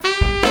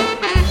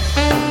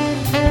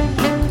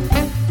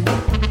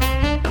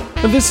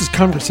And this is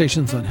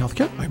Conversations on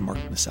Healthcare. I'm Mark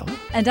Masella.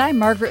 And I'm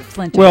Margaret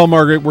Flint. Well,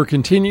 Margaret, we're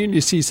continuing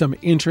to see some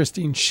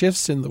interesting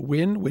shifts in the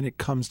wind when it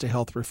comes to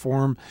health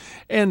reform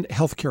and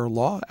healthcare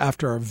law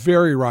after a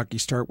very rocky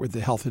start with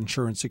the health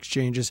insurance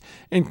exchanges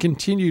and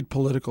continued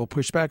political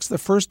pushbacks. The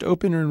first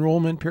open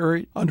enrollment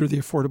period under the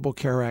Affordable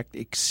Care Act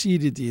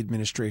exceeded the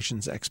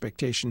administration's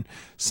expectation,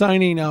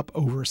 signing up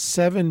over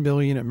 7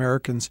 million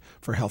Americans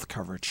for health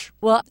coverage.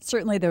 Well,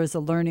 certainly there was a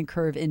learning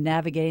curve in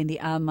navigating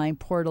the online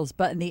portals,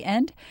 but in the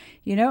end,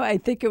 I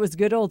think it was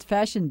good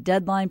old-fashioned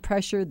deadline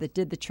pressure that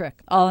did the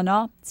trick. All in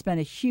all, it's been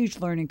a huge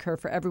learning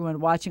curve for everyone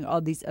watching all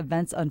these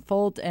events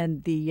unfold,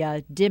 and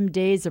the dim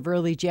days of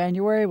early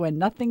January when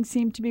nothing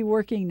seemed to be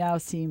working now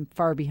seem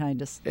far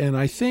behind us. And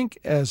I think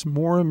as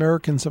more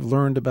Americans have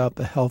learned about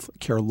the health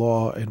care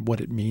law and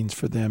what it means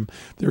for them,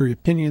 their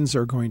opinions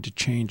are going to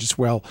change as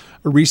well.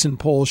 A recent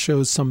poll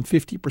shows some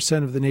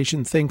 50% of the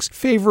nation thinks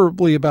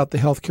favorably about the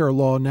health care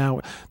law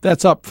now.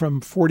 That's up from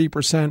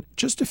 40%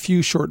 just a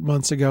few short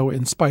months ago,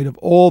 in spite of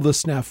all the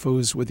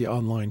snafus with the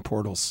online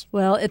portals.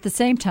 Well, at the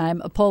same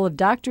time, a poll of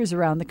doctors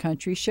around the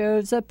country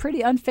shows a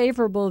pretty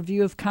unfavorable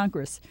view of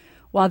Congress.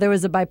 While there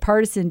was a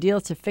bipartisan deal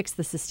to fix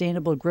the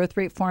sustainable growth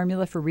rate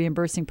formula for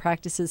reimbursing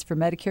practices for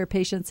Medicare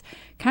patients,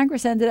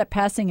 Congress ended up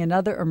passing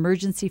another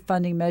emergency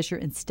funding measure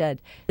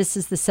instead. This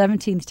is the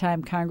 17th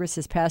time Congress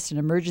has passed an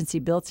emergency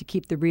bill to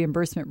keep the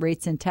reimbursement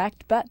rates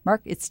intact. But, Mark,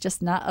 it's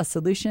just not a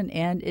solution,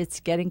 and it's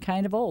getting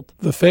kind of old.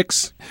 The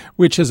fix,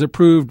 which is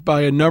approved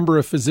by a number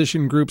of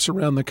physician groups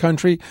around the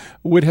country,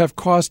 would have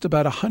cost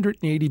about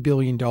 $180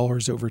 billion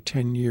over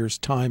 10 years'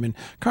 time, and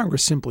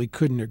Congress simply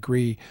couldn't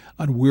agree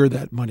on where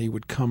that money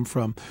would come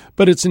from.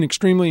 But it's an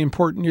extremely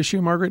important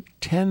issue, Margaret.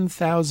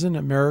 10,000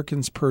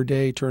 Americans per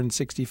day turn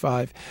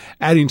 65,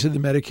 adding to the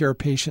Medicare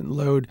patient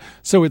load.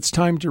 So it's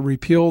time to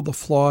repeal the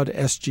flawed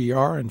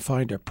SGR and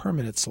find a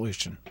permanent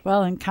solution.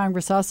 Well, and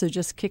Congress also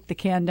just kicked the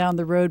can down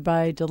the road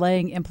by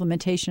delaying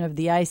implementation of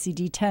the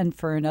ICD-10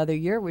 for another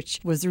year, which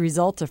was the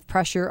result of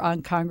pressure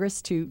on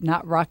Congress to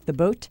not rock the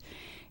boat.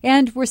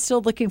 And we're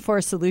still looking for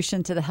a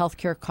solution to the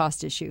healthcare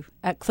cost issue.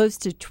 At close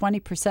to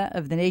 20%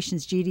 of the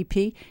nation's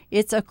GDP,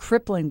 it's a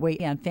crippling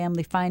weight on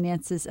family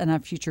finances and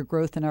on future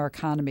growth in our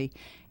economy.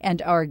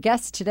 And our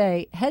guest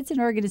today heads an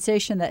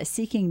organization that is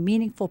seeking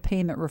meaningful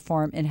payment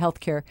reform in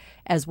healthcare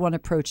as one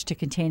approach to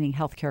containing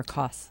healthcare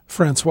costs.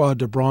 Francois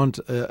de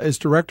Brantes is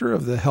director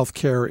of the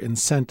Healthcare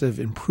Incentive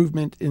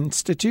Improvement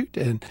Institute,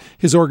 and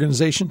his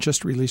organization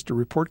just released a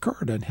report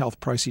card on health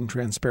pricing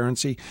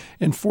transparency,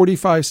 and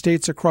 45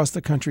 states across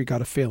the country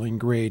got a failing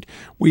grade.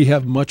 We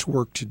have much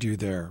work to do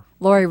there.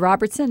 Lori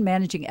Robertson,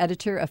 managing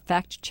editor of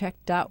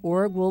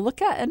factcheck.org, will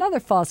look at another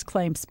false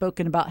claim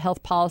spoken about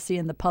health policy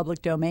in the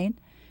public domain.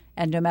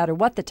 And no matter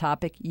what the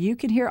topic, you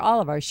can hear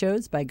all of our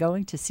shows by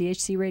going to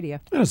CHC Radio.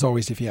 And as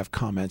always, if you have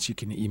comments, you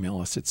can email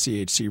us at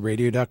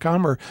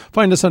chcradio.com or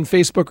find us on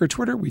Facebook or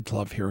Twitter. We'd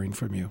love hearing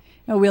from you.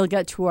 And we'll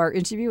get to our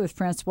interview with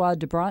Francois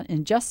de Brantes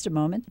in just a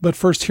moment. But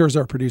first, here's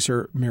our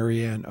producer,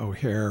 Marianne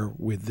O'Hare,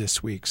 with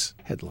this week's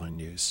headline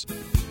news.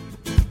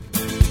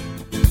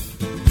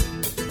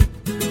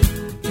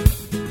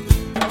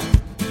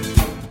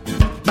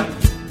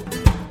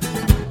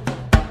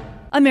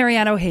 I'm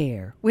Marianne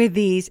O'Hare with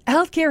these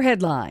healthcare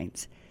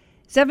headlines.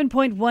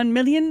 7.1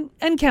 million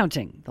and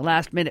counting. The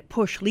last-minute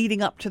push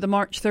leading up to the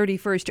March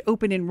 31st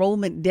open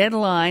enrollment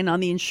deadline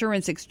on the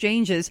insurance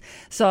exchanges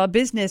saw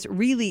business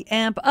really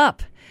amp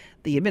up.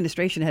 The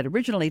administration had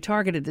originally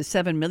targeted the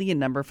 7 million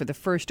number for the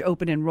first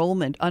open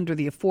enrollment under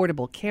the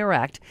Affordable Care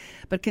Act,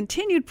 but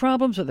continued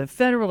problems with the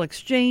federal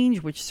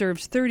exchange, which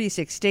serves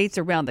 36 states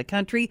around the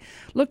country,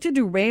 looked to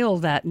derail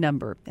that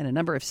number. And a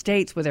number of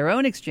states with their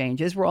own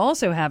exchanges were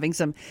also having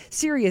some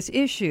serious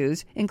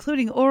issues,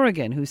 including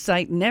Oregon, whose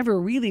site never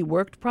really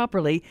worked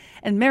properly,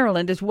 and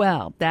Maryland as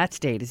well. That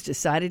state has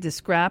decided to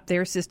scrap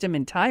their system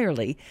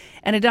entirely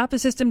and adopt a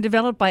system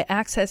developed by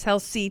Access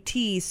Health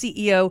CT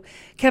CEO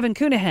Kevin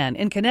Cunahan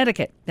in Connecticut.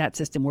 That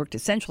system worked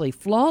essentially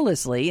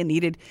flawlessly and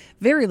needed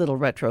very little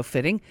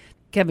retrofitting.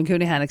 Kevin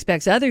Cunahan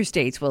expects other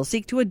states will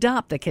seek to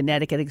adopt the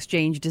Connecticut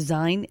exchange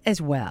design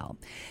as well.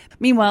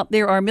 Meanwhile,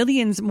 there are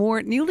millions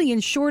more newly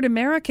insured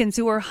Americans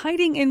who are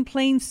hiding in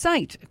plain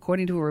sight.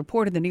 According to a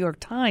report in the New York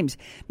Times,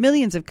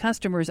 millions of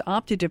customers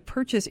opted to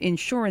purchase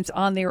insurance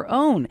on their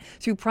own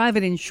through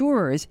private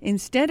insurers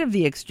instead of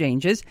the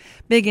exchanges.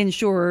 Big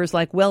insurers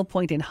like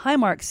WellPoint and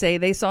Highmark say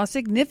they saw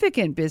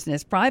significant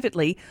business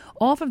privately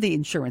off of the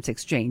insurance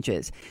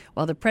exchanges.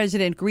 While the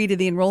president greeted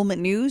the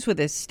enrollment news with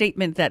a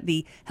statement that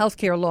the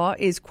healthcare law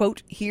is,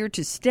 quote, here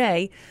to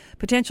stay,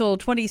 potential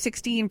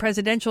 2016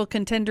 presidential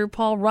contender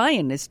Paul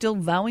Ryan is still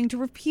vowing to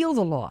repeal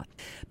the law.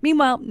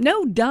 Meanwhile,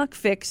 no doc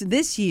fix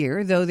this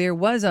year, though there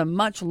was a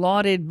much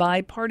lauded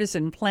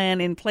bipartisan plan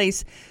in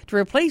place to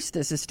replace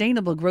the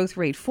sustainable growth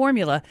rate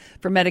formula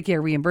for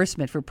Medicare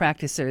reimbursement for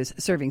practices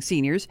serving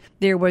seniors.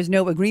 There was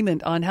no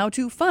agreement on how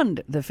to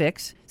fund the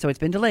fix, so it's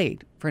been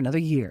delayed for another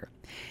year.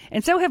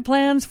 And so have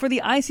plans for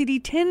the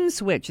ICD-10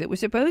 switch that was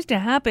supposed to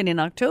happen in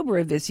October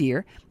of this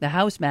year. The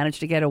House managed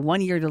to get a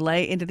one-year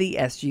delay into the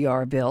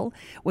SGR bill,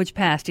 which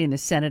passed in the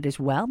Senate as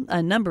well.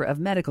 A number of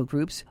medical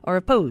groups are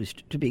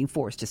opposed to being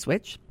forced to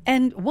switch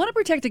and want to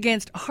protect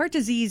against heart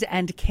disease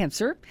and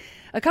cancer.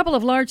 A couple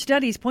of large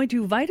studies point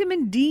to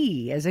vitamin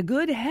D as a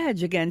good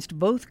hedge against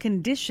both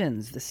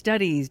conditions. The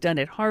studies done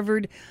at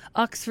Harvard,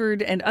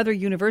 Oxford, and other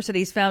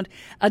universities found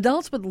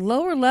adults with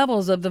lower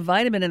levels of the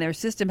vitamin in their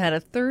system had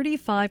a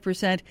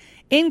 35%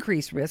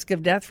 increased risk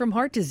of death from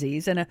heart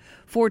disease and a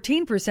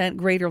 14%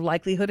 greater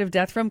likelihood of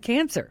death from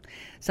cancer.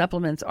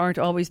 Supplements aren't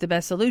always the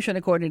best solution,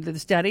 according to the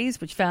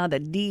studies, which found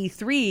that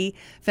D3,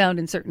 found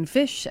in certain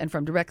fish and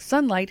from direct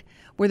sunlight,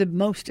 were the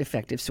most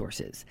effective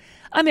sources.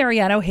 I'm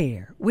Marianne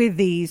O'Hare with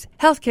these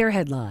healthcare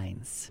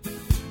headlines.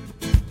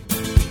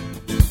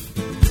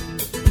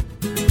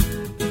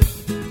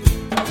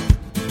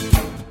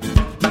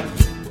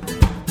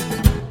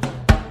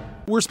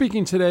 We're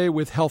speaking today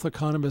with health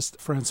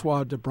economist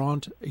Francois de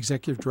Brantes,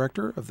 Executive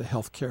Director of the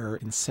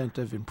Healthcare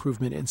Incentive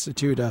Improvement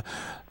Institute, a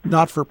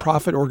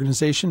not-for-profit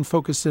organization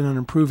focused in on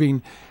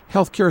improving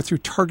healthcare through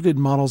targeted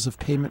models of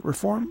payment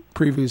reform.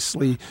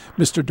 Previously,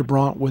 Mr. de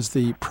Brantes was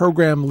the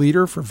program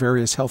leader for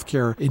various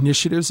healthcare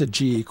initiatives at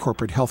GE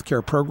Corporate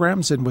Healthcare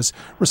Programs and was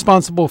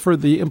responsible for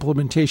the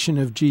implementation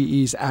of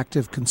GE's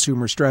active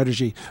consumer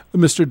strategy.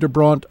 Mr. de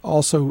Brantes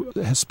also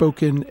has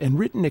spoken and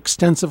written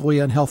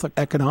extensively on health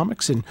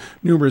economics in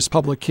numerous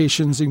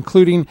publications,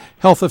 including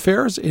Health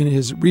Affairs, in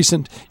his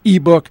recent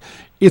ebook,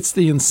 It's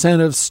the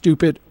Incentives,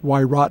 Stupid,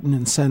 Why Rotten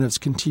Incentives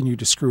Continue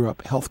to Screw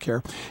Up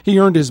Healthcare. He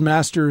earned his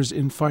master's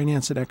in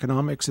finance and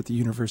economics at the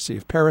University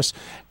of Paris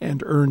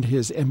and earned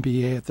his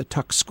MBA at the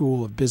Tuck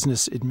School of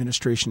Business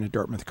Administration at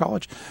Dartmouth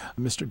College.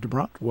 Mr. de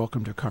Brantes,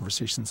 welcome to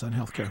Conversations on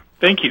Healthcare.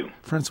 Thank you.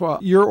 Francois,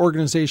 your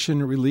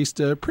organization released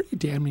a pretty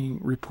damning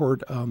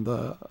report on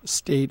the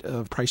state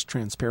of price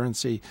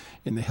transparency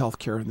in the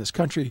healthcare in this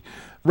country,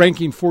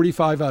 ranking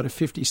 45 out of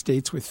 50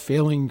 states with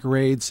failing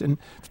grades. And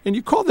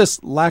you call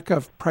this lack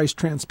of price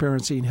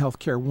transparency in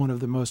healthcare one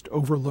of the most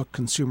overlooked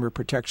consumer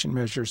protection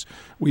measures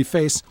we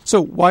face.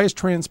 So why is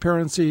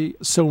transparency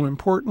so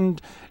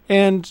important?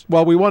 And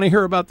while we want to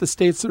hear about the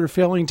states that are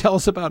failing, tell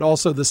us about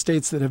also the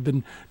states that have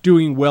been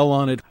doing well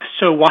on it.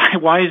 So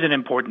why is it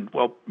important?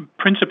 Well,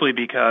 principally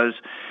because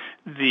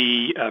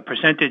the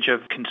percentage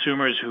of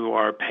consumers who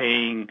are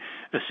paying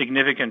a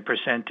significant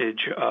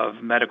percentage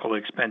of medical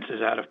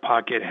expenses out of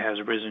pocket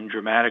has risen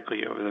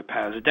dramatically over the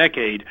past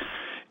decade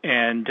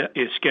and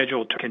is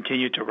scheduled to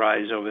continue to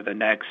rise over the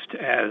next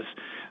as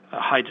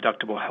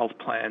high-deductible health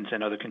plans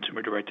and other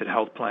consumer-directed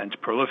health plans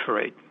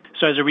proliferate.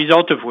 So as a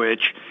result of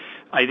which,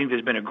 I think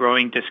there's been a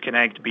growing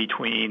disconnect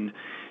between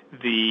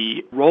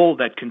the role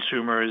that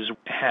consumers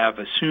have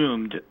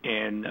assumed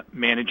in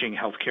managing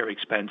healthcare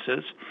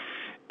expenses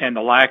and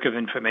the lack of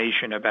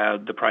information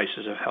about the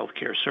prices of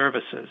healthcare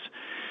services.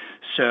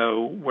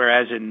 So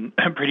whereas in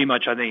pretty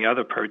much any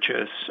other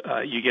purchase,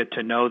 you get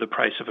to know the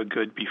price of a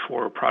good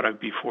before a product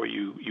before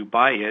you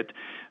buy it,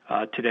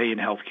 today in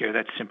healthcare,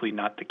 that's simply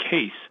not the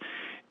case.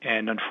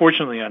 And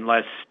unfortunately,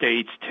 unless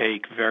states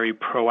take very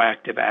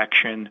proactive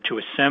action to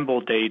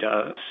assemble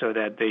data so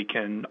that they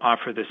can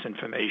offer this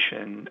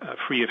information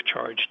free of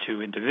charge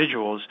to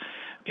individuals,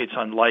 it's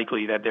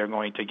unlikely that they're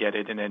going to get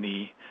it in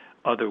any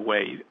other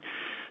way.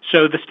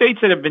 So the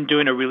states that have been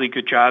doing a really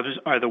good job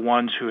are the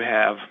ones who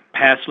have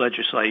passed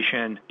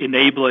legislation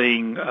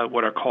enabling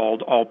what are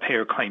called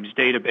all-payer claims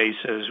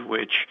databases,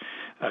 which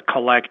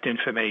collect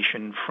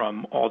information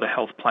from all the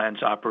health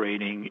plans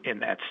operating in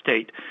that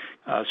state.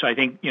 So I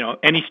think,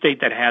 any state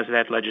that has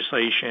that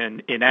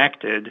legislation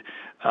enacted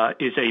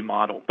is a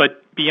model.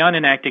 But beyond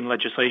enacting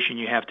legislation,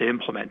 you have to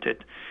implement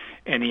it,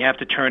 and you have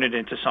to turn it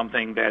into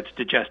something that's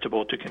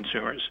digestible to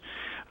consumers.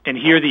 And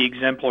here the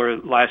exemplar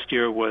last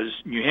year was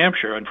New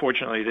Hampshire.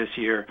 Unfortunately, this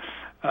year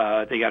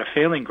they got a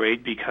failing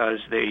grade because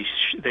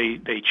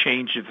they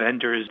changed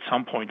vendors at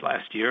some point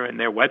last year, and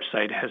their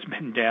website has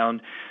been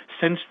down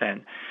since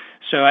then.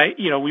 So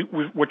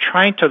we're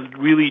trying to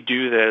really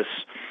do this,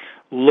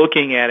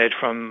 looking at it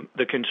from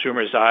the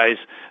consumer's eyes.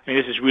 I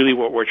mean, this is really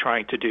what we're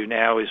trying to do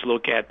now: is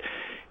look at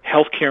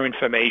healthcare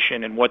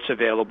information and what's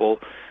available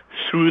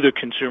through the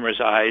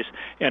consumer's eyes.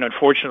 And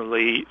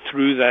unfortunately,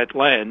 through that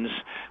lens,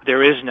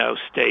 there is no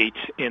state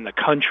in the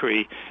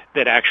country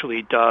that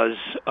actually does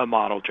a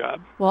model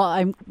job. Well,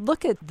 I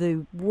look at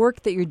the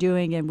work that you're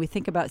doing, and we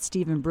think about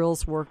Stephen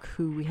Brill's work,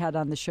 who we had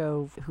on the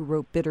show, who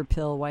wrote Bitter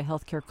Pill, Why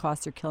Healthcare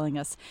Costs Are Killing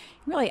Us.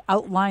 He really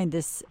outlined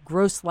this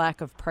gross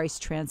lack of price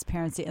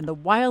transparency and the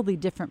wildly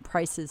different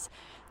prices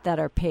that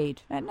are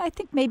paid. And I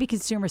think maybe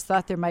consumers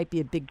thought there might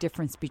be a big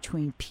difference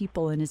between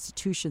people and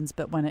institutions,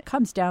 but when it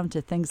comes down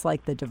to things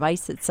like the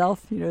device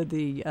itself,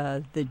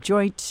 the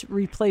joint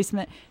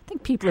replacement, I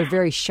think people are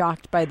very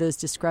shocked by those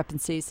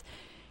discrepancies.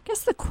 I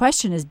guess the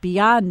question is,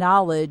 beyond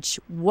knowledge,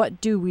 what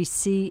do we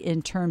see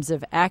in terms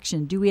of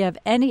action? Do we have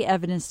any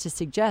evidence to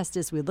suggest,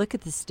 as we look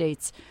at the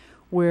states,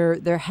 where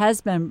there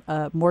has been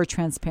more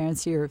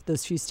transparency, or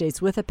those few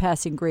states with a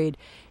passing grade.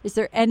 Is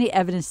there any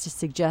evidence to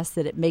suggest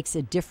that it makes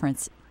a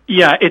difference?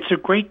 Yeah, it's a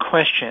great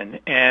question.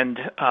 And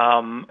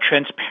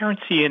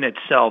transparency in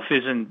itself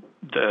isn't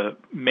the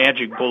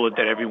magic bullet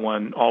that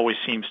everyone always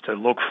seems to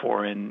look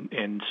for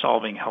in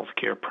solving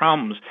healthcare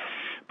problems.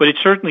 But it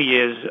certainly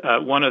is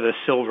one of the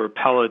silver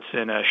pellets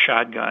in a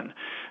shotgun.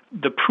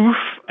 The proof,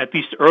 at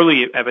least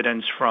early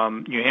evidence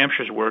from New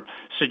Hampshire's work,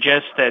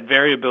 suggests that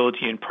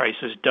variability in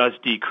prices does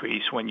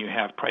decrease when you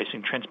have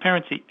pricing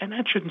transparency, and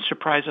that shouldn't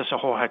surprise us a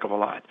whole heck of a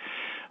lot.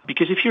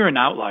 Because if you're an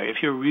outlier,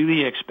 if you're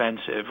really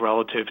expensive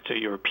relative to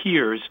your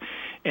peers,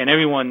 and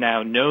everyone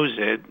now knows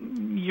it,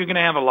 you're going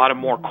to have a lot of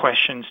more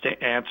questions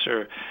to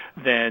answer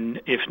than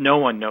if no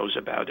one knows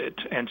about it.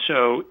 And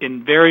so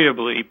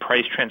invariably,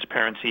 price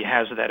transparency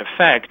has that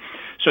effect.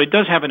 So it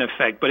does have an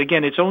effect, but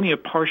again, it's only a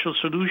partial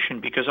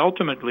solution, because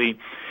ultimately,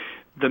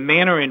 the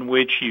manner in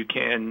which you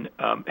can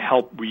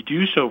help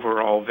reduce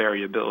overall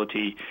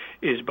variability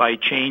is by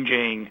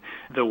changing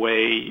the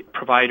way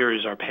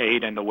providers are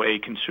paid and the way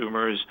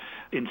consumers'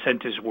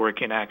 incentives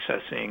work in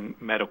accessing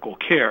medical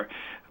care.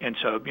 And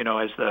so,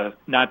 as the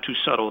not too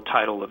subtle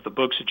title of the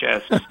book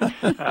suggests,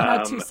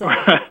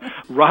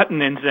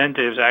 rotten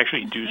incentives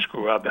actually do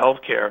screw up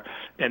healthcare,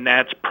 and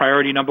that's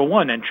priority number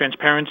one, and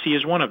transparency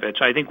is one of it.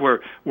 So I think we're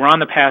on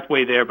the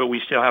pathway there, but we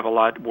still have a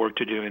lot of work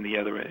to do in the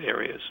other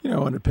areas. I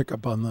want to pick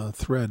up on the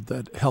thread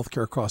that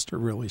healthcare costs are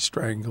really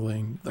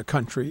strangling the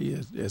country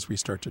as we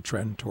start to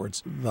trend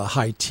towards the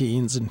high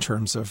teens in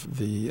terms of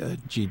the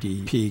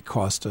GDP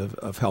cost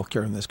of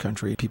healthcare in this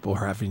country. People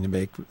are having to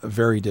make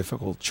very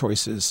difficult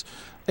choices.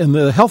 And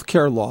the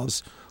healthcare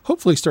laws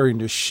hopefully starting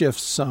to shift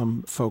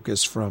some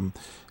focus from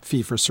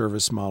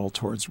fee-for-service model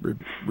towards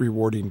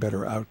rewarding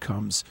better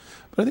outcomes.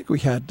 But I think we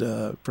had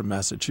from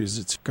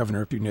Massachusetts,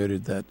 Governor, you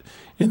noted that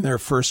in their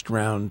first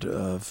round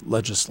of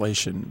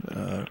legislation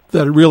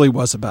that it really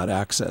was about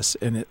access,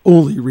 and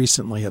only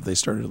recently have they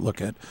started to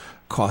look at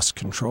cost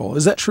control.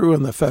 Is that true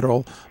in the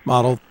federal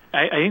model?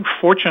 I think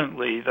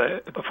fortunately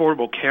the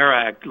Affordable Care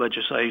Act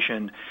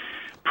legislation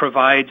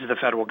provides the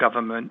federal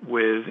government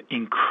with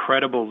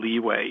incredible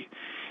leeway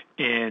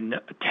in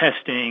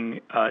testing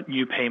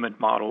new payment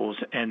models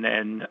and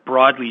then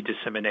broadly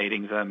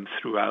disseminating them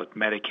throughout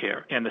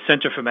Medicare. And the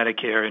Center for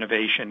Medicare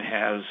Innovation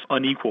has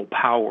unequal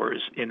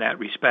powers in that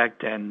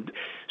respect. And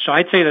so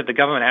I'd say that the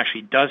government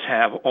actually does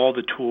have all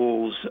the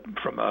tools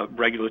from a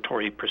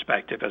regulatory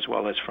perspective as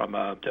well as from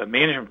a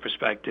management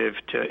perspective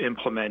to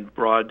implement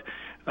broad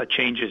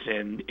changes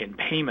in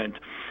payment.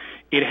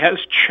 It has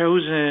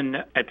chosen,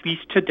 at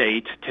least to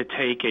date, to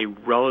take a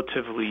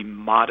relatively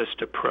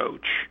modest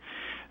approach.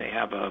 They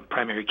have a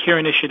primary care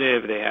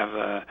initiative. They have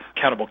a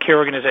accountable care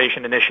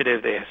organization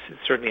initiative. They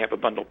certainly have a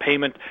bundled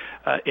payment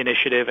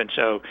initiative. And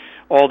so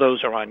all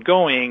those are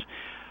ongoing.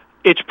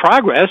 It's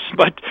progress,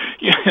 but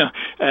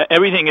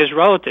everything is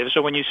relative.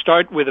 So when you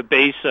start with a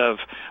base of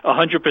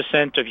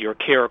 100% of your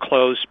care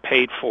close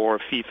paid for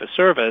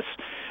fee-for-service,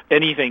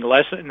 anything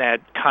less than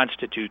that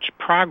constitutes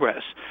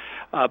progress.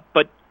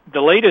 But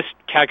the latest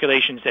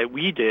calculations that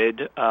we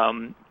did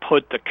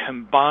put the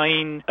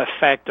combined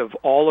effect of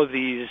all of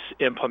these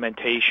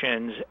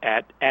implementations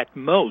at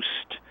most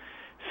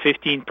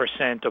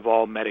 15% of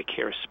all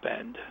Medicare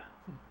spend.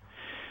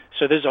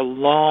 So there's a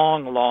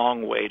long,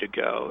 long way to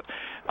go.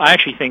 I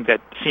actually think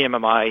that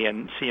CMMI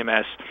and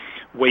CMS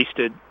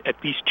wasted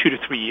at least 2 to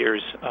 3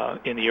 years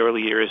in the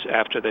early years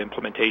after the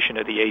implementation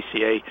of the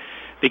ACA.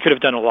 They could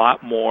have done a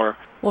lot more.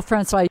 Well,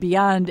 Francois,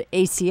 beyond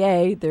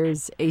ACA,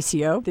 there's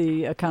ACO,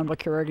 the Accountable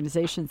Care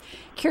Organization,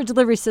 care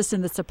delivery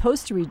system that's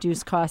supposed to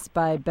reduce costs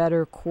by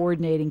better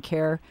coordinating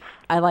care.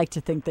 I like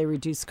to think they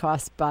reduce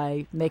costs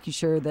by making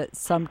sure that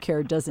some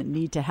care doesn't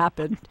need to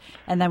happen.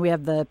 And then we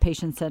have the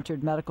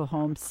patient-centered medical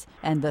homes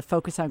and the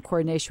focus on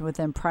coordination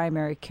within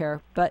primary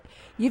care. But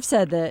you've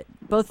said that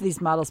both of these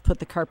models put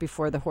the cart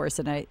before the horse,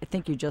 and I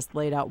think you just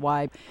laid out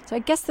why. So I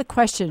guess the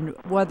question,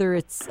 whether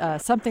it's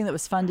something that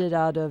was funded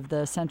out of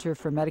the Center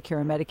for Medicare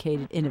and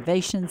Medicaid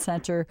Innovation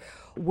Center,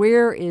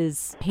 where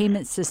is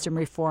payment system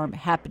reform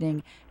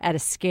happening at a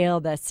scale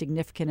that's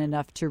significant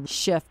enough to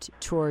shift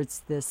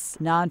towards this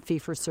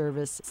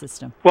non-fee-for-service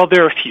system? Well,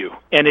 there are a few.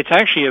 And it's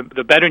actually,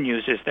 the better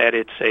news is that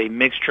it's a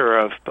mixture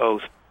of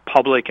both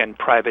public and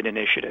private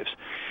initiatives.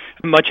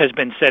 Much has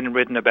been said and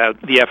written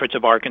about the efforts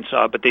of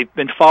Arkansas, but they've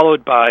been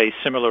followed by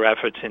similar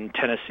efforts in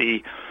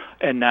Tennessee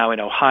and now in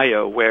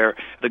Ohio, where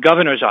the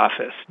governor's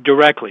office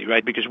directly,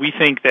 right, because we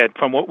think that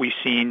from what we've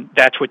seen,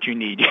 that's what you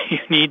need. You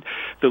need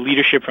the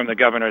leadership from the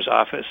governor's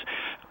office.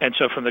 And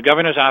so from the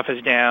governor's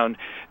office down,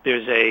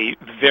 there's a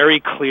very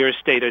clear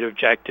stated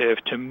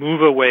objective to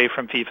move away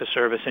from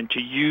fee-for-service and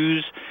to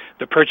use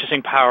the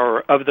purchasing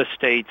power of the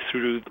state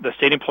through the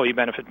state employee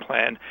benefit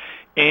plan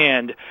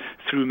and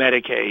through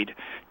Medicaid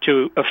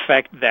to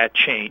affect that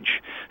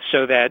change,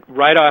 so that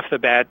right off the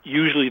bat,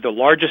 usually the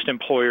largest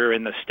employer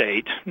in the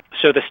state,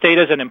 so the state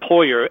as an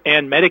employer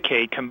and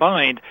Medicaid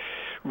combined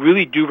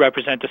really do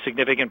represent a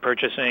significant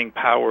purchasing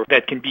power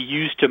that can be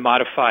used to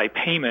modify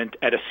payment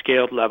at a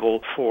scaled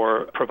level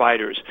for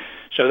providers.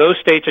 So those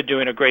states are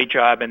doing a great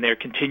job, and they're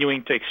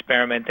continuing to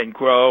experiment and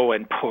grow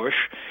and push.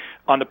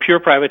 On the pure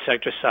private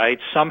sector side,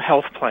 some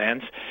health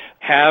plans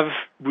have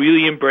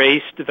really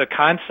embraced the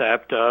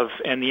concept of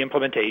and the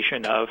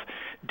implementation of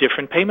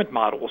different payment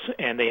models,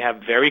 and they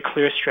have very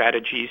clear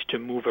strategies to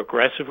move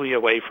aggressively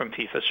away from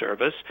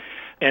fee-for-service,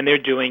 and they're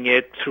doing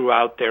it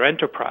throughout their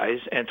enterprise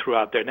and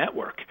throughout their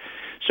network.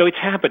 So it's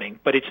happening,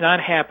 but it's not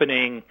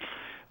happening.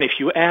 If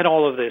you add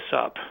all of this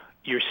up,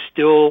 you're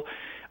still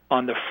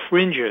on the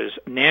fringes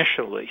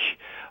nationally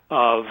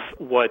of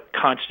what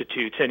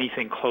constitutes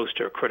anything close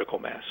to a critical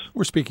mass.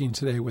 We're speaking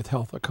today with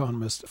health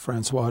economist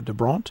Francois de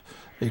Brantes,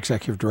 the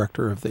executive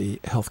director of the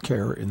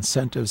Healthcare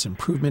Incentives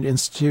Improvement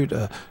Institute,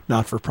 a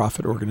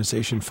not-for-profit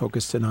organization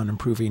focused in on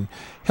improving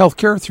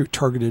healthcare through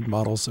targeted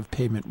models of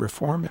payment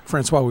reform.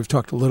 Francois, we've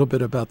talked a little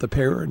bit about the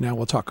payer, and now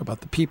we'll talk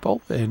about the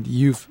people. And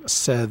you've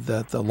said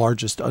that the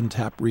largest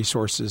untapped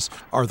resources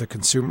are the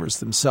consumers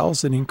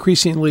themselves, and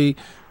increasingly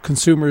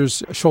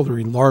consumers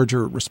shouldering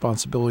larger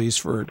responsibilities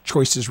for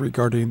choices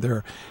regarding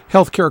their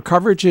healthcare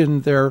coverage,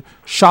 and they're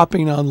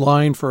shopping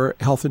online for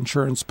health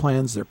insurance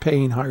plans. They're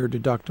paying higher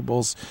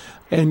deductibles.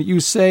 And you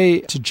say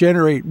to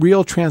generate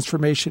real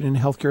transformation in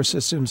healthcare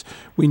systems,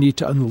 we need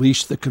to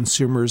unleash the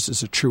consumers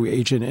as a true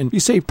agent. And you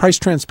say price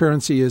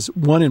transparency is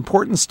one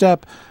important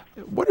step.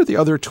 What are the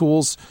other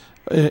tools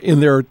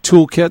in their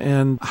toolkit,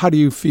 and how do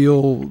you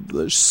feel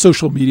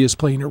social media is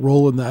playing a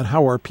role in that?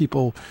 How are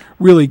people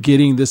really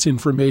getting this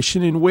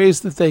information in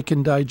ways that they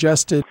can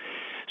digest it?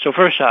 So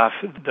first off,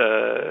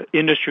 the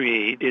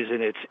industry is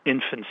in its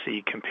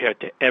infancy compared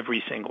to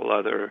every single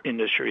other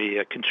industry,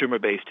 a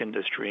consumer-based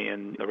industry,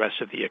 and the rest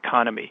of the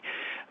economy.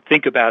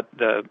 Think about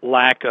the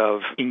lack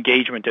of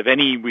engagement of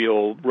any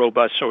real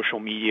robust social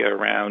media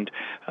around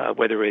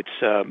whether it's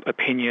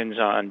opinions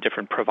on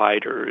different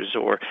providers,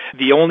 or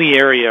the only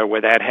area where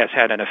that has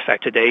had an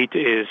effect to date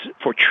is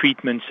for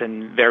treatments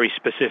and very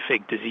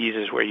specific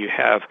diseases where you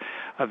have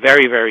a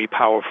very, very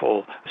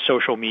powerful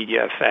social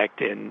media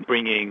effect in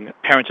bringing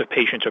parents of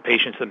patients or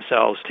patients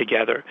themselves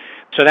together.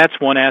 So that's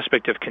one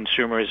aspect of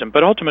consumerism.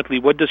 But ultimately,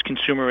 what does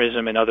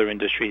consumerism in other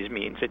industries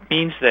mean? It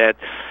means that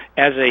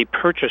as a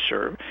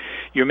purchaser,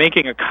 you're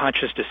making a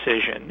conscious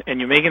decision, and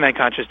you're making that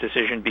conscious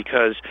decision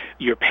because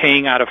you're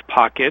paying out of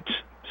pocket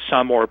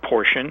some or a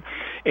portion,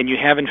 and you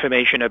have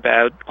information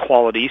about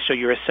quality, so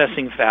you're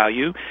assessing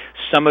value.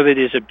 Some of it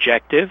is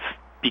objective,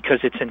 because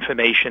it's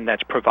information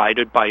that's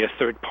provided by a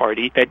third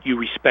party that you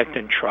respect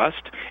and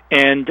trust.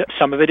 And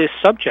some of it is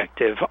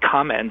subjective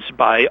comments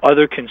by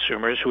other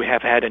consumers who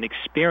have had an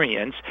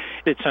experience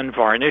that's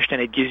unvarnished,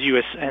 and it gives you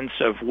a sense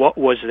of what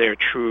was their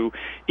true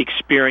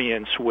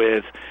experience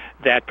with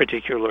that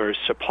particular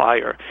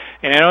supplier.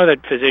 And I know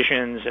that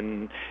physicians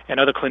and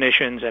other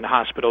clinicians and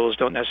hospitals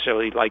don't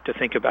necessarily like to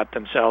think about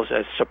themselves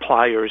as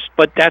suppliers,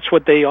 but that's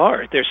what they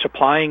are. They're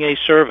supplying a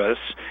service,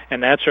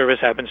 and that service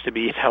happens to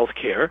be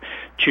healthcare,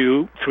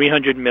 to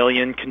 300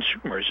 million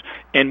consumers.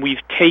 And we've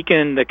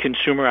taken the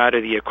consumer out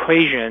of the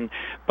equation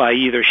by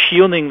either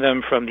shielding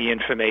them from the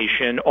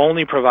information,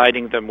 only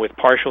providing them with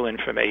partial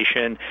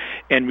information,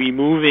 and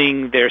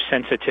removing their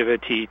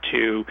sensitivity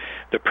to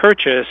the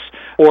purchase,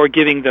 or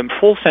giving them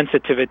full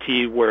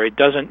sensitivity where it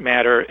doesn't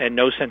matter and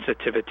no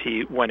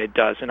sensitivity when it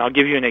does. And I'll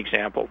give you an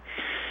example.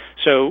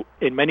 So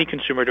in many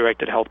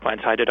consumer-directed health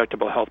plans,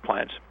 high-deductible health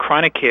plans,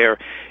 chronic care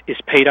is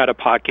paid out of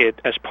pocket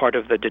as part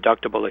of the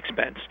deductible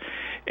expense.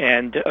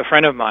 And a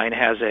friend of mine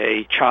has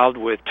a child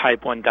with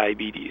type 1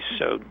 diabetes,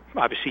 so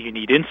obviously you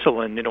need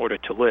insulin in order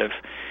to live.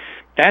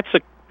 That's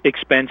an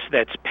expense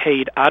that's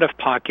paid out of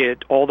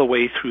pocket all the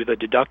way through the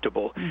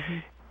deductible. Mm-hmm.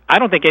 I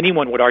don't think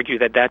anyone would argue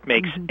that that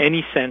makes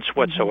any sense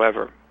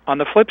whatsoever. Mm-hmm. On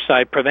the flip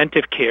side,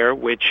 preventive care,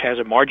 which has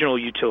a marginal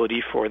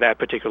utility for that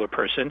particular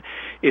person,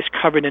 is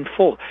covered in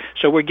full.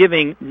 So we're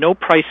giving no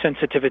price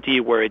sensitivity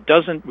where it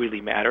doesn't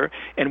really matter,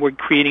 and we're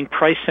creating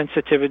price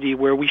sensitivity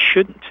where we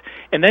shouldn't.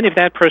 And then if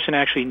that person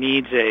actually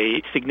needs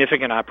a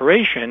significant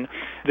operation,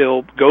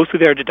 they'll go through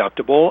their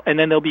deductible, and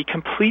then they'll be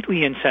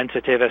completely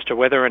insensitive as to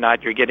whether or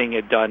not you're getting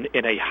it done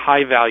in a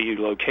high-value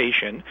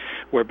location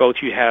where both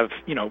you have,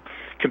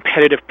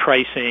 competitive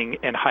pricing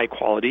and high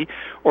quality,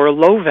 or a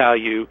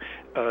low-value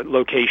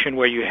location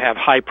where you have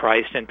high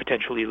priced and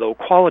potentially low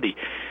quality.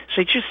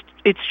 So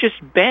it's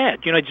just bad.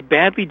 It's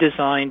badly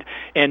designed,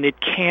 and it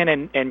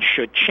can and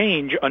should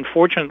change.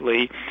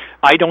 Unfortunately,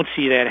 I don't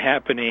see that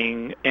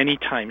happening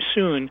anytime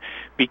soon,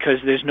 because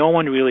there's no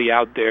one really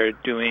out there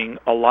doing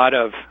a lot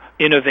of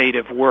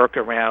innovative work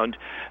around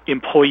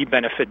employee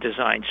benefit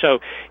design. So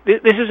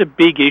this is a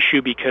big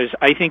issue, because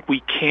I think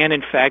we can,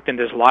 in fact, and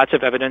there's lots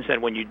of evidence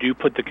that when you do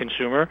put the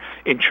consumer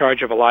in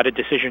charge of a lot of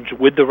decisions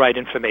with the right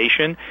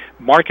information,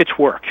 markets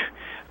work.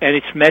 And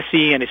it's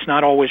messy, and it's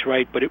not always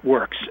right, but it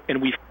works.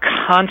 And we've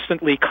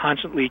constantly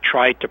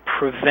tried to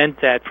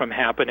prevent that from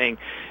happening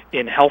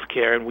in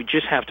healthcare, and we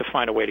just have to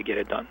find a way to get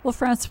it done. Well,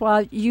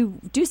 Francois, you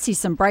do see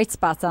some bright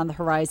spots on the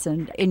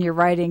horizon in your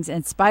writings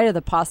in spite of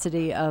the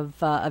paucity of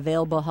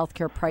available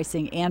healthcare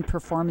pricing and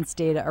performance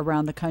data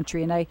around the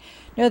country. And I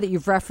know that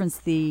you've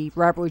referenced the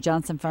Robert Wood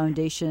Johnson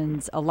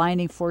Foundation's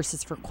Aligning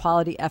Forces for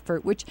Quality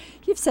effort, which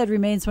you've said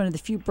remains one of the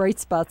few bright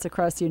spots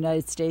across the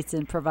United States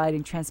in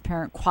providing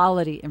transparent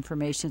quality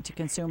information to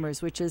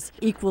consumers, which is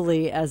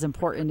equally as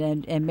important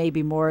and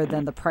maybe more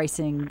than the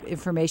pricing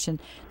information.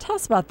 Tell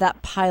us about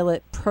that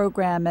pilot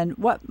program and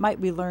what might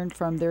we learn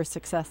from their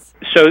success?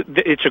 So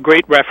it's a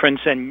great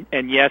reference, and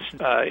yes,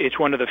 it's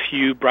one of the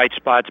few bright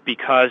spots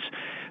because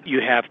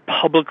you have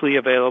publicly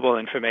available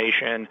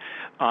information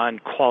on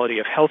quality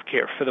of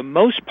healthcare. For the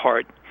most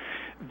part,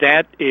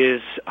 that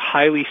is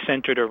highly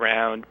centered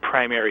around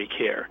primary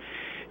care.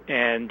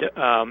 And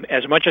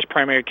as much as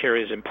primary care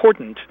is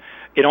important,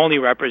 it only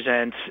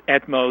represents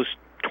at most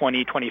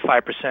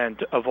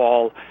 20-25% of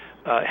all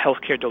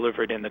healthcare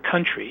delivered in the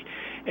country.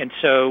 And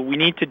so we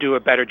need to do a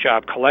better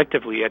job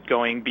collectively at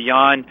going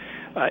beyond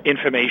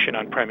information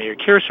on primary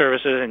care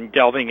services and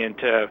delving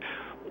into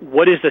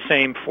what is the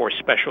same for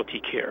specialty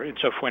care. And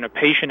so when a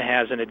patient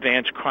has an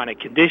advanced chronic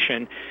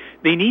condition,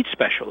 they need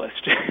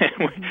specialists.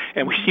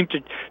 And we seem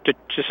to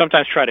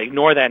sometimes try to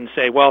ignore that and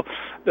say, well,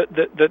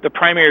 the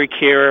primary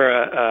care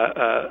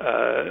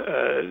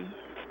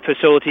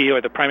facility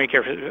or the primary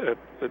care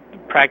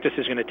practice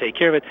is going to take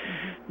care of it.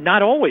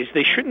 Not always.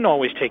 They shouldn't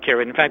always take care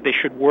of it. In fact, they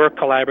should work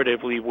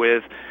collaboratively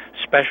with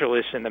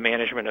specialists in the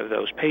management of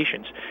those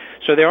patients.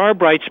 So there are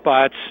bright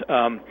spots,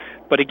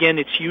 but again,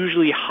 it's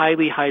usually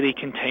highly, highly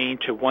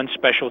contained to one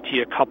specialty,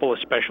 a couple of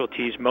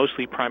specialties,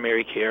 mostly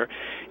primary care,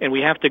 and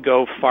we have to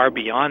go far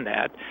beyond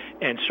that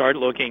and start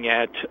looking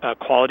at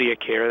quality of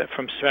care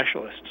from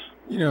specialists.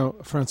 You know,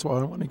 Francois,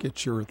 I want to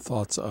get your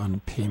thoughts on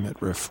payment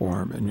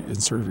reform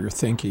and sort of your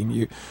thinking.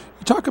 You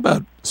talk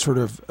about sort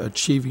of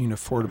achieving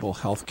affordable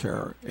health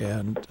care,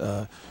 and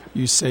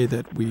you say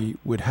that we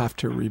would have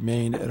to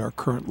remain at our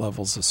current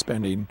levels of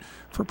spending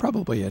for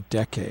probably a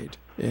decade.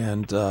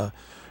 And,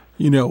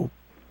 you know,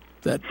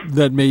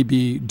 that may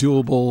be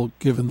doable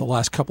given the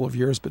last couple of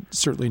years, but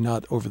certainly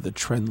not over the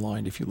trend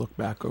line if you look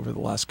back over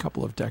the last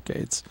couple of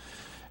decades.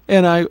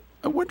 And I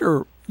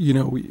wonder, you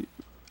know,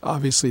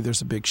 obviously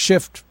there's a big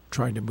shift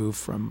trying to move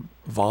from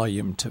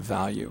volume to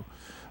value.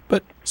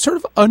 But sort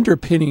of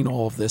underpinning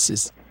all of this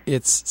is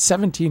it's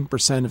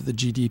 17% of the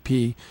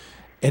GDP,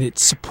 and it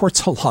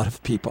supports a lot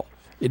of people.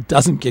 It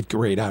doesn't get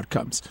great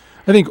outcomes.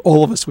 I think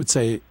all of us would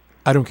say,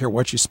 I don't care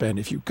what you spend.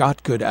 If you've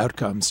got good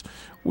outcomes,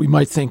 we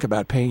might think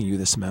about paying you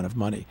this amount of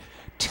money.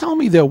 Tell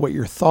me, though, what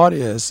your thought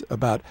is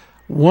about,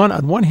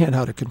 on one hand,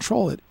 how to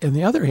control it, and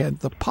the other hand,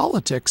 the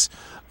politics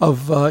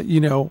of,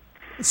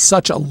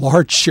 such a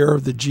large share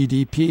of the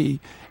GDP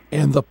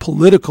and the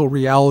political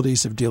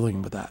realities of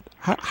dealing with that.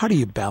 How do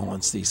you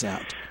balance these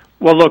out?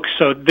 Well, look,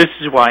 so this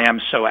is why I'm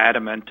so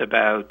adamant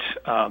about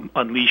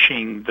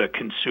unleashing the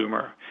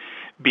consumer,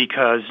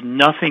 because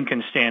nothing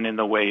can stand in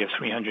the way of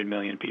 300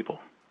 million people.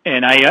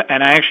 And I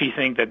actually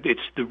think that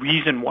it's the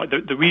reason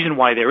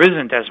why there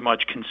isn't as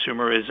much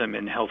consumerism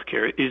in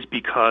healthcare is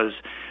because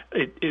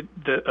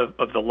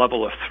of the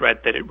level of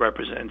threat that it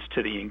represents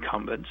to the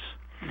incumbents.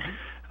 Mm-hmm.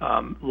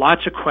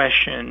 Lots of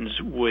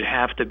questions would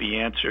have to be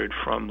answered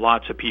from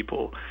lots of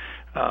people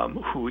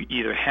who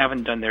either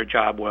haven't done their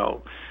job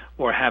well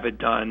or have it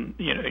done,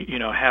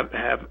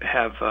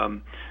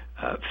 have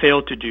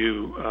failed to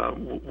do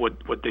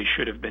what they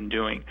should have been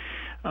doing.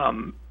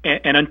 And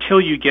until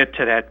you get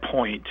to that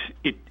point,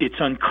 it's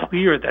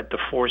unclear that the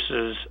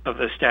forces of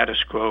the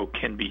status quo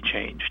can be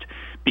changed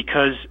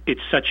because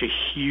it's such a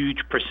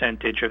huge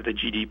percentage of the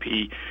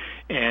GDP.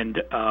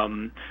 And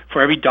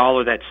for every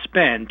dollar that's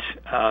spent,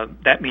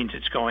 that means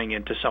it's going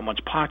into someone's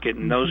pocket,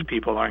 and those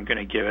people aren't going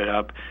to give it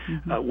up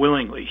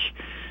willingly.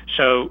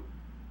 So,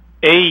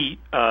 the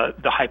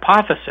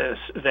hypothesis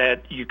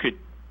that you could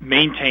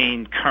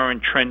maintain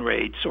current trend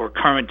rates or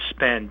current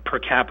spend per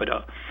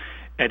capita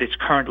at its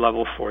current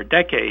level for a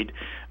decade,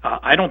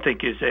 I don't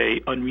think is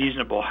a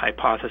unreasonable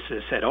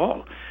hypothesis at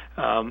all,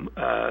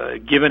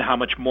 given how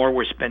much more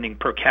we're spending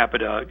per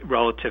capita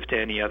relative to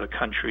any other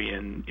country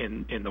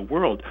in the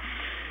world.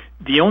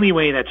 The only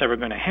way that's ever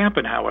going to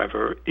happen,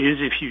 however, is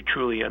if you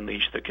truly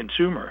unleash the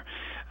consumer.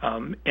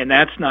 And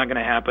that's not going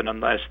to happen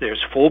unless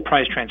there's full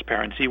price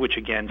transparency, which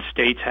again,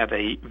 states have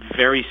a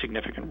very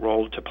significant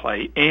role to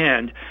play,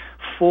 and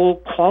full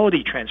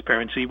quality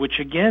transparency, which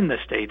again, the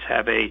states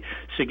have a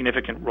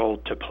significant role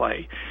to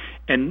play.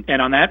 And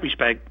on that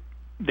respect,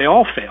 they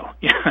all fail.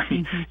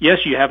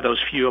 Yes, you have those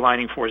few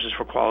aligning forces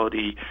for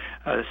quality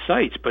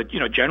sites, but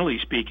generally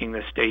speaking,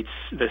 the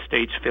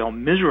states fail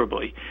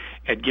miserably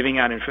at giving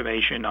out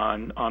information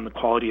on the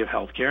quality of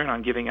healthcare and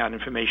on giving out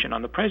information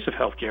on the price of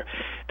healthcare.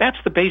 That's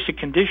the basic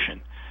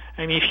condition.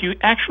 I mean, if you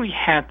actually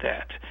had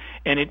that,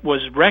 and it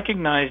was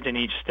recognized in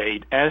each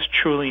state as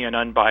truly an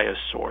unbiased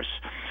source,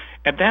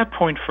 at that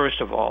point, first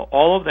of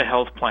all of the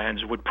health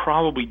plans would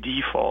probably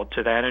default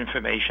to that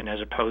information as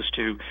opposed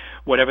to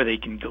whatever they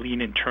can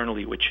glean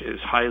internally, which is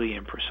highly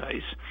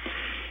imprecise.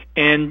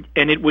 and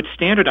it would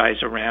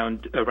standardize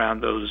around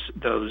those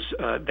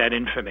that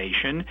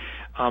information,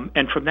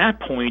 and from that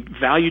point,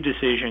 value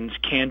decisions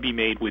can be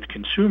made with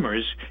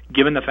consumers,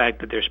 given the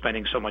fact that they're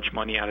spending so much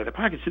money out of their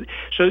pockets.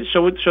 So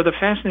the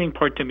fascinating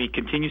part to me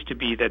continues to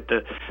be that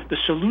the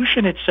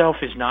solution itself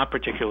is not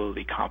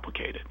particularly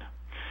complicated.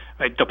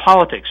 Right? The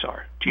politics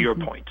are, to your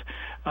point.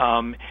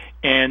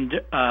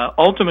 And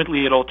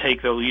ultimately, it'll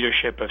take the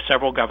leadership of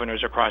several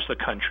governors across the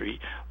country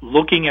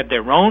looking at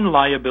their own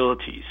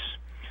liabilities,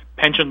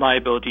 pension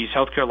liabilities,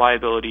 healthcare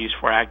liabilities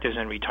for actives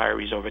and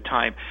retirees over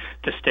time,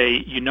 to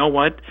say, you know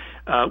what,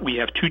 we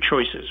have two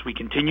choices. We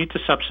continue to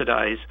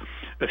subsidize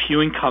a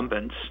few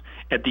incumbents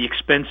at the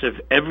expense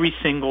of every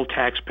single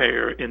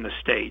taxpayer in the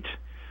state,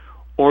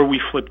 or we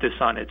flip this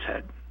on its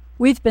head.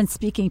 We've been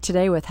speaking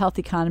today with health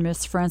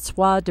economist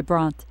Francois de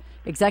Brantes,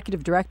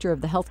 Executive Director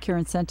of the Healthcare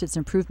Incentives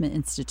Improvement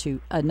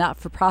Institute, a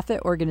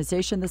not-for-profit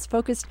organization that's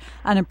focused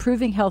on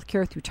improving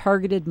healthcare through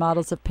targeted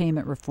models of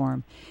payment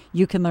reform.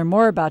 You can learn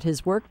more about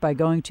his work by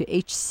going to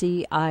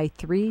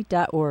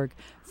hci3.org.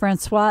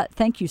 Francois,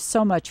 thank you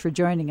so much for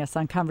joining us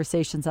on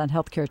Conversations on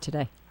Healthcare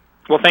today.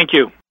 Well, thank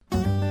you.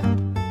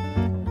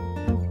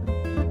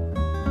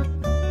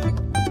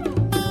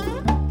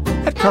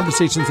 At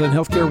Conversations on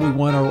Healthcare, we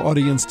want our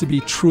audience to be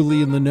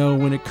truly in the know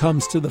when it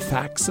comes to the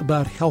facts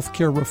about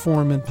healthcare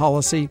reform and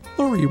policy.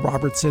 Lori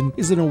Robertson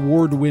is an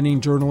award-winning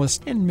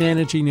journalist and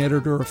managing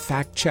editor of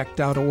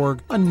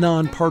FactCheck.org, a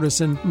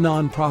nonpartisan,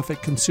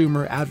 nonprofit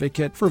consumer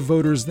advocate for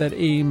voters that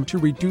aim to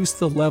reduce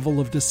the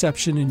level of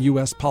deception in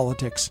U.S.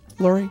 politics.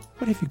 Lori,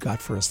 what have you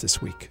got for us this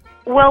week?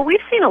 Well, we've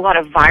seen a lot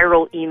of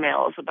viral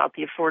emails about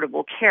the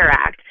Affordable Care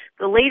Act.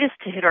 The latest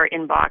to hit our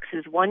inbox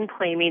is one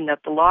claiming that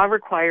the law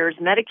requires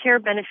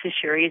Medicare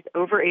beneficiaries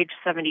over age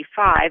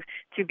 75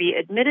 to be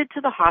admitted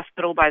to the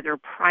hospital by their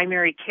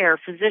primary care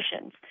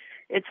physicians.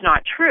 It's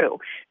not true.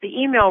 The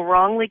email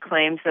wrongly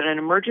claims that an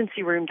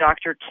emergency room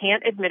doctor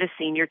can't admit a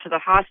senior to the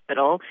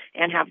hospital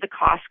and have the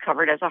cost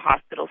covered as a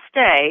hospital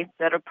stay,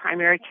 that a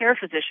primary care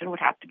physician would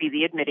have to be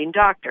the admitting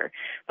doctor.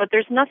 But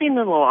there's nothing in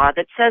the law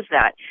that says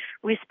that.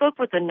 We spoke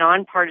with the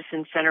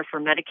nonpartisan Center for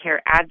Medicare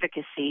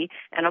Advocacy,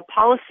 and a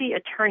policy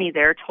attorney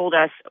there told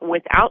us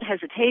without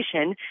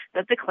hesitation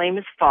that the claim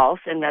is false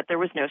and that there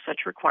was no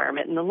such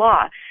requirement in the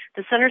law.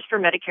 The Centers for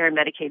Medicare and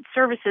Medicaid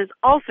Services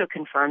also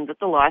confirmed that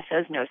the law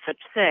says no such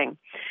thing.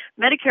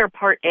 Medicare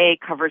Part A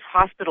covers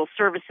hospital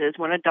services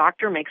when a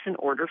doctor makes an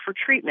order for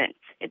treatment.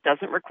 It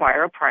doesn't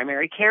require a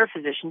primary care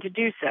physician to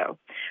do so.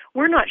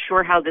 We're not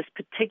sure how this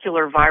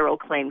particular viral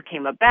claim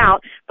came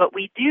about, but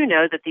we do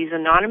know that these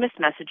anonymous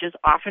messages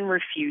often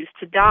refuse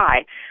to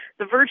die.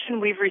 The version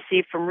we've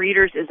received from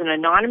readers is an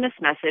anonymous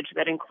message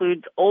that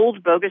includes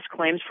old bogus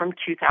claims from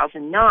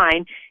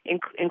 2009,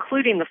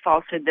 including the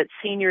falsehood that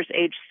seniors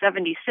age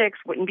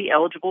 76 wouldn't be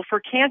eligible for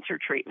cancer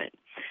treatment.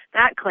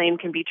 That claim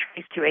can be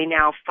traced to a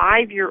now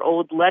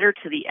 5-year-old letter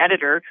to the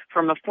editor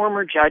from a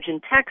former judge in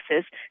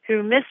Texas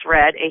who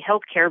misread a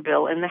health care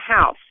bill in the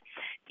House.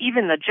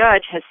 Even the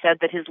judge has said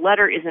that his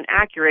letter isn't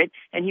accurate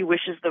and he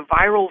wishes the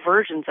viral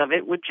versions of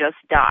it would just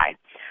die.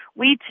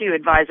 We, too,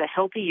 advise a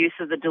healthy use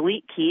of the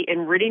delete key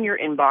in ridding your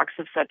inbox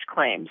of such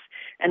claims.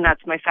 And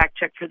that's my fact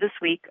check for this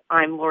week.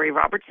 I'm Lori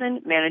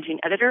Robertson, managing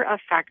editor of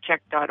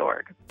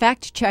FactCheck.org.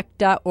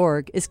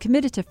 FactCheck.org is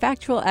committed to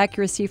factual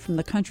accuracy from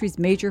the country's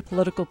major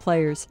political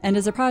players and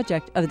is a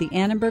project of the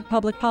Annenberg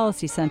Public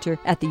Policy Center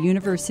at the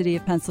University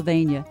of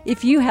Pennsylvania.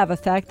 If you have a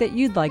fact that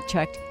you'd like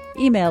checked,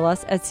 email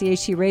us at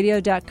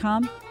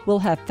chtradio.com. We'll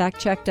have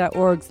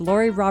FactCheck.org's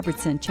Lori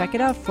Robertson check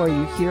it out for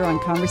you here on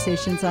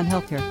Conversations on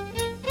Healthcare.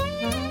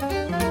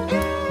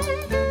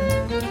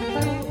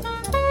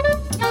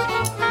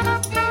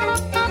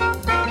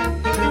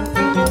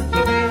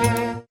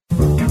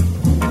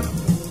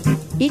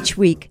 Each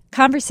week,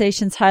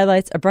 Conversations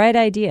highlights a bright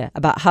idea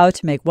about how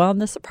to make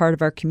wellness a part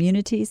of our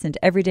communities and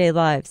everyday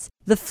lives.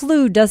 The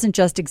flu doesn't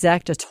just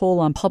exact a toll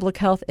on public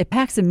health, it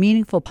packs a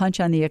meaningful punch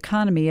on the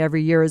economy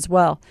every year as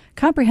well.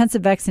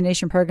 Comprehensive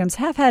vaccination programs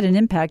have had an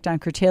impact on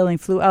curtailing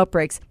flu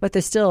outbreaks, but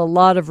there's still a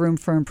lot of room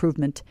for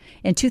improvement.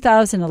 In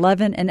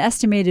 2011, an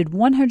estimated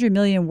 100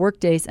 million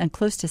workdays and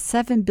close to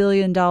 $7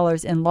 billion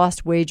in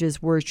lost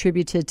wages were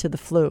attributed to the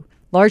flu,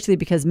 largely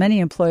because many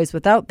employees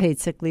without paid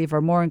sick leave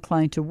are more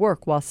inclined to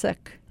work while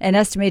sick. An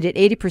estimated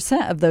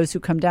 80% of those who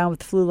come down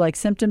with flu-like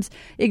symptoms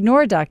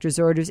ignore doctor's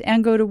orders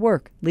and go to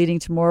work, leading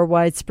to more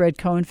widespread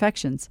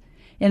co-infections.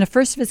 In a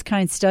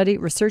first-of-its-kind study,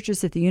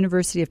 researchers at the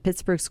University of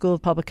Pittsburgh School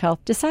of Public Health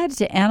decided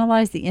to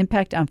analyze the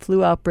impact on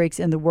flu outbreaks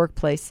in the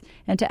workplace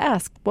and to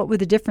ask what would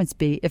the difference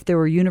be if there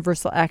were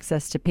universal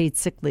access to paid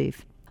sick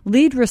leave.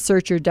 Lead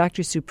researcher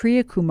Dr.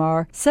 Supriya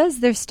Kumar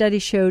says their study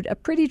showed a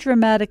pretty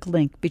dramatic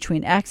link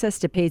between access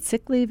to paid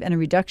sick leave and a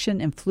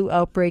reduction in flu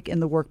outbreak in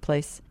the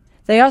workplace.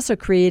 They also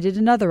created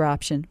another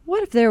option.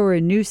 What if there were a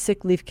new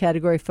sick leave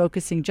category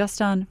focusing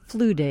just on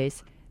flu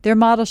days? Their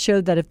model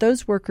showed that if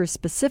those workers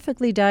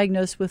specifically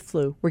diagnosed with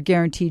flu were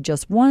guaranteed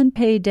just one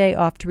paid day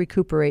off to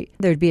recuperate,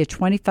 there'd be a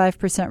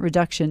 25%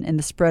 reduction in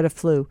the spread of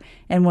flu.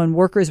 And when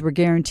workers were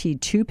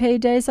guaranteed 2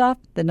 paid days off,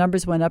 the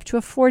numbers went up to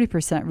a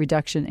 40%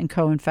 reduction in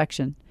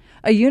co-infection.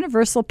 A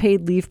universal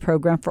paid leave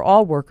program for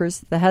all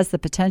workers that has the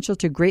potential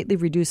to greatly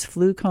reduce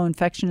flu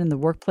co-infection in the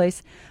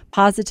workplace,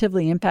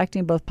 positively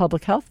impacting both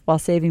public health while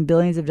saving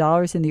billions of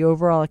dollars in the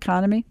overall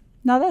economy.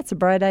 Now that's a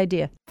bright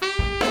idea.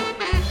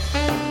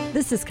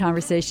 This is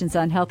Conversations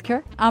on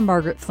Healthcare. I'm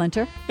Margaret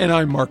Flinter. And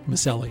I'm Mark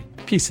Mazzelli.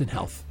 Peace and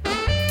health.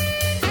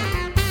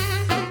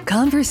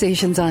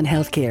 Conversations on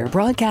Healthcare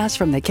broadcast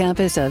from the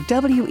campus of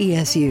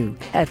WESU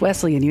at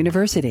Wesleyan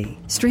University.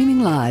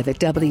 Streaming live at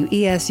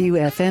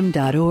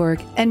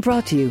WESUFM.org and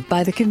brought to you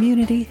by the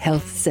Community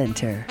Health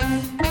Center.